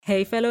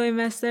Hey fellow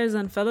investors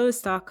and fellow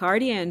stock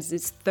guardians,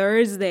 it's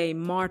Thursday,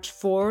 March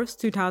 4th,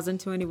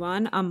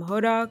 2021. I'm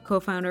Hoda,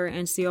 co-founder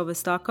and CEO of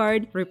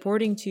StockCard,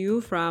 reporting to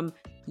you from,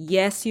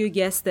 yes you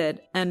guessed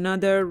it,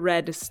 another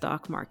red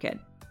stock market.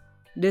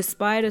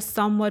 Despite a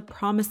somewhat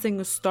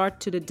promising start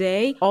to the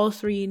day, all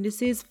three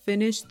indices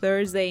finished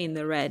Thursday in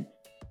the red.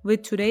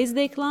 With today's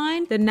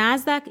decline, the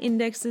Nasdaq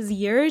index's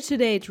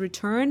year-to-date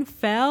return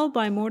fell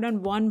by more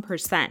than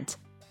 1%.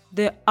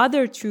 The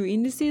other two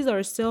indices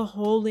are still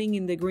holding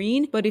in the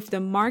green, but if the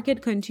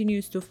market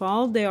continues to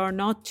fall, they are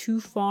not too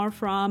far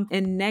from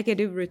a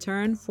negative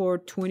return for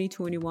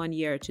 2021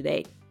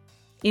 year-to-date.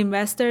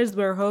 Investors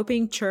were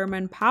hoping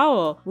Chairman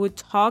Powell would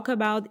talk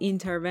about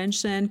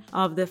intervention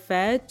of the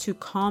Fed to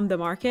calm the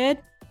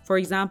market. For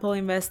example,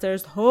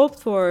 investors hoped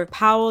for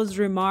Powell's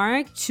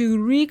remark to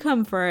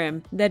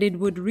reconfirm that it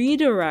would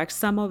redirect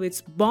some of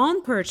its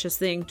bond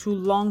purchasing to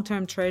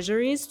long-term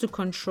treasuries to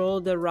control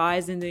the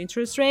rise in the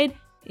interest rate.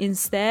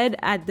 Instead,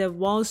 at the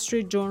Wall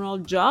Street Journal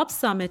Jobs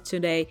Summit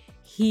today,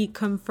 he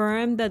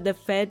confirmed that the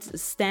Fed's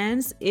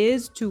stance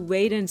is to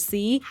wait and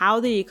see how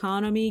the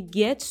economy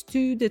gets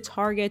to the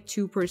target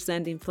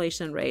 2%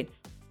 inflation rate.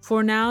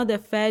 For now, the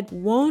Fed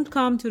won't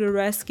come to the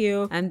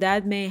rescue, and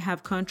that may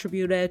have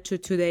contributed to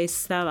today's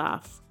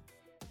sell-off.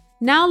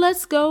 Now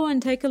let's go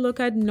and take a look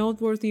at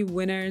noteworthy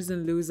winners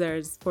and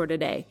losers for the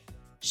day.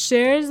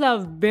 Shares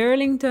of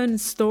Burlington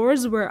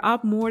Stores were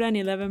up more than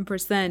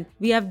 11%.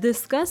 We have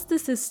discussed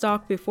this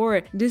stock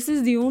before. This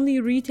is the only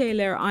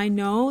retailer I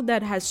know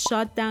that has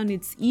shut down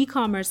its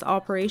e-commerce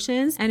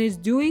operations and is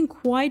doing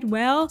quite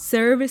well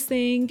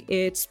servicing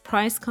its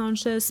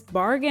price-conscious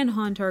bargain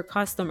hunter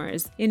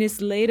customers. In its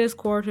latest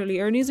quarterly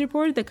earnings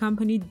report, the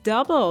company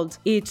doubled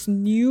its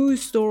new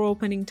store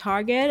opening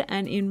target,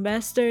 and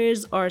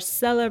investors are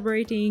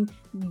celebrating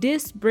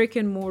this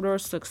brick-and-mortar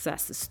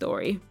success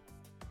story.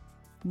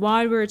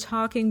 While we're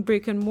talking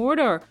brick and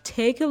mortar,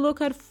 take a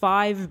look at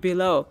Five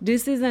Below.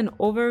 This is an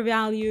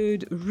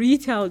overvalued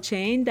retail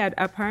chain that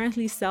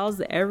apparently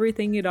sells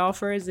everything it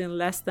offers in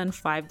less than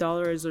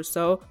 $5 or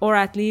so, or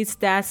at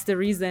least that's the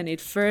reason it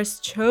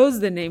first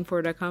chose the name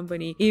for the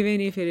company, even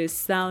if it is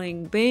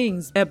selling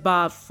things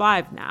above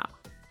 $5 now.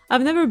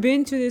 I've never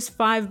been to this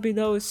Five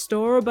Below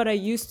store, but I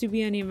used to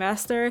be an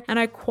investor and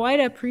I quite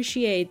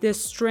appreciate the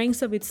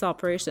strengths of its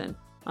operation.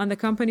 On the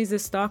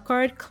company's stock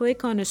card,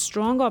 click on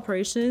Strong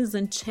Operations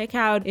and check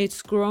out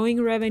its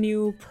growing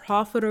revenue,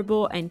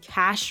 profitable, and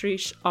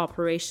cash-rich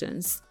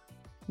operations.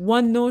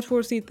 One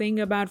noteworthy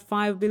thing about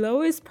Five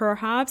Below is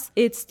perhaps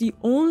it's the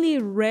only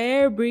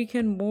rare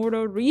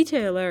brick-and-mortar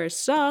retailer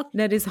stock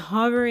that is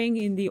hovering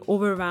in the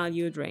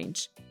overvalued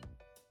range.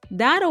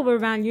 That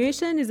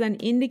overvaluation is an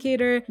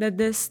indicator that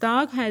the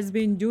stock has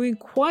been doing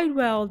quite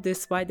well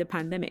despite the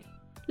pandemic.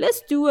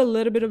 Let's do a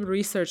little bit of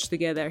research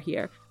together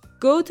here.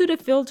 Go to the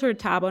Filter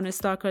tab on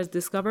StockCard's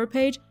Discover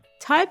page,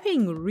 type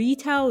in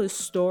retail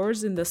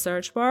stores in the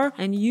search bar,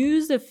 and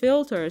use the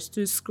filters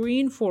to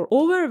screen for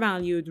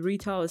overvalued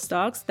retail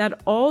stocks that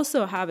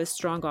also have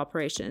strong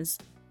operations.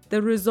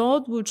 The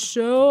result would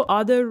show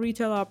other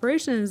retail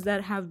operations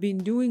that have been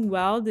doing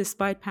well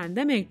despite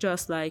pandemic,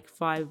 just like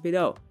Five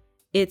Below.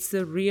 It's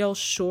a real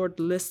short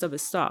list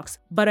of stocks,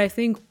 but I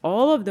think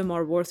all of them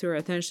are worth your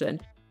attention.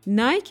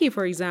 Nike,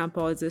 for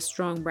example, is a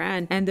strong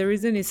brand, and the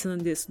reason it's on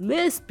this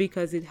list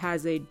because it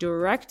has a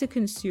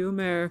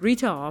direct-to-consumer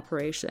retail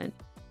operation.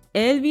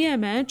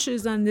 LVMH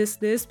is on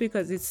this list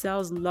because it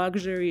sells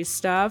luxury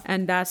stuff,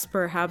 and that's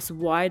perhaps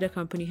why the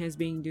company has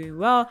been doing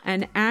well.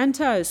 And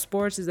Anta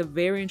Sports is a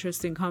very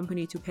interesting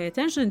company to pay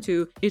attention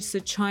to. It's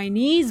a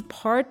Chinese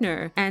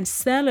partner and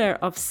seller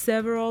of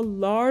several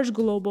large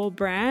global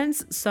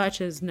brands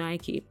such as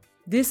Nike.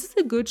 This is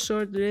a good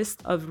short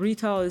list of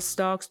retail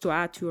stocks to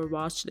add to your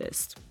watch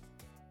list.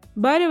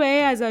 By the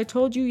way, as I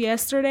told you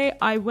yesterday,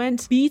 I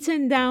went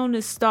beaten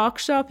down stock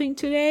shopping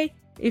today.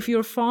 If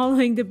you're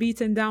following the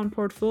beaten down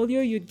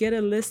portfolio, you'd get a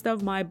list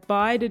of my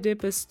buy the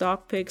dip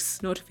stock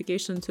picks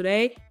notification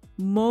today.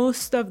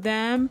 Most of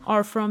them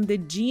are from the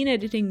gene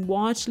editing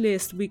watch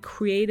list we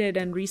created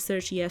and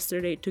researched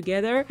yesterday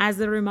together. As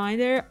a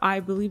reminder,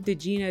 I believe the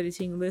gene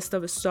editing list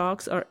of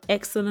stocks are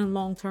excellent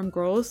long-term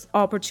growth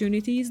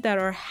opportunities that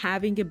are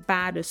having a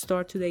bad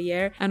start to the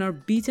year and are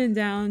beaten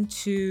down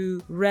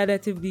to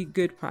relatively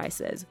good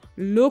prices.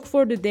 Look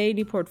for the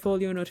daily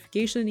portfolio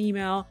notification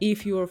email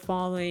if you are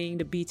following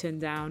the beaten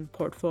down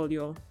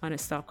portfolio on a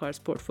StockCard's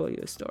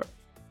portfolio store.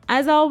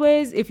 As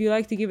always, if you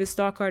like to give a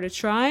stock card a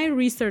try,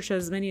 research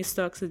as many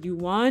stocks as you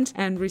want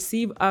and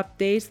receive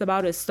updates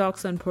about the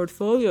stocks and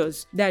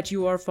portfolios that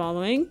you are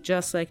following,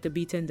 just like the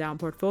beaten down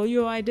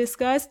portfolio I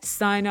discussed.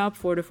 Sign up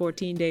for the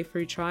 14-day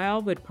free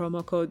trial with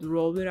promo code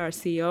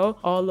ROLLWITHOURCEO,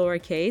 all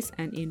lowercase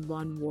and in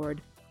one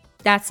word.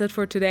 That's it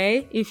for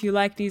today. If you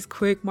like these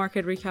quick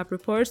market recap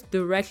reports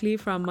directly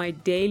from my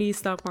daily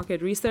stock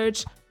market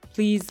research,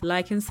 please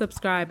like and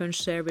subscribe and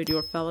share with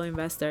your fellow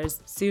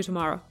investors. See you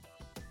tomorrow.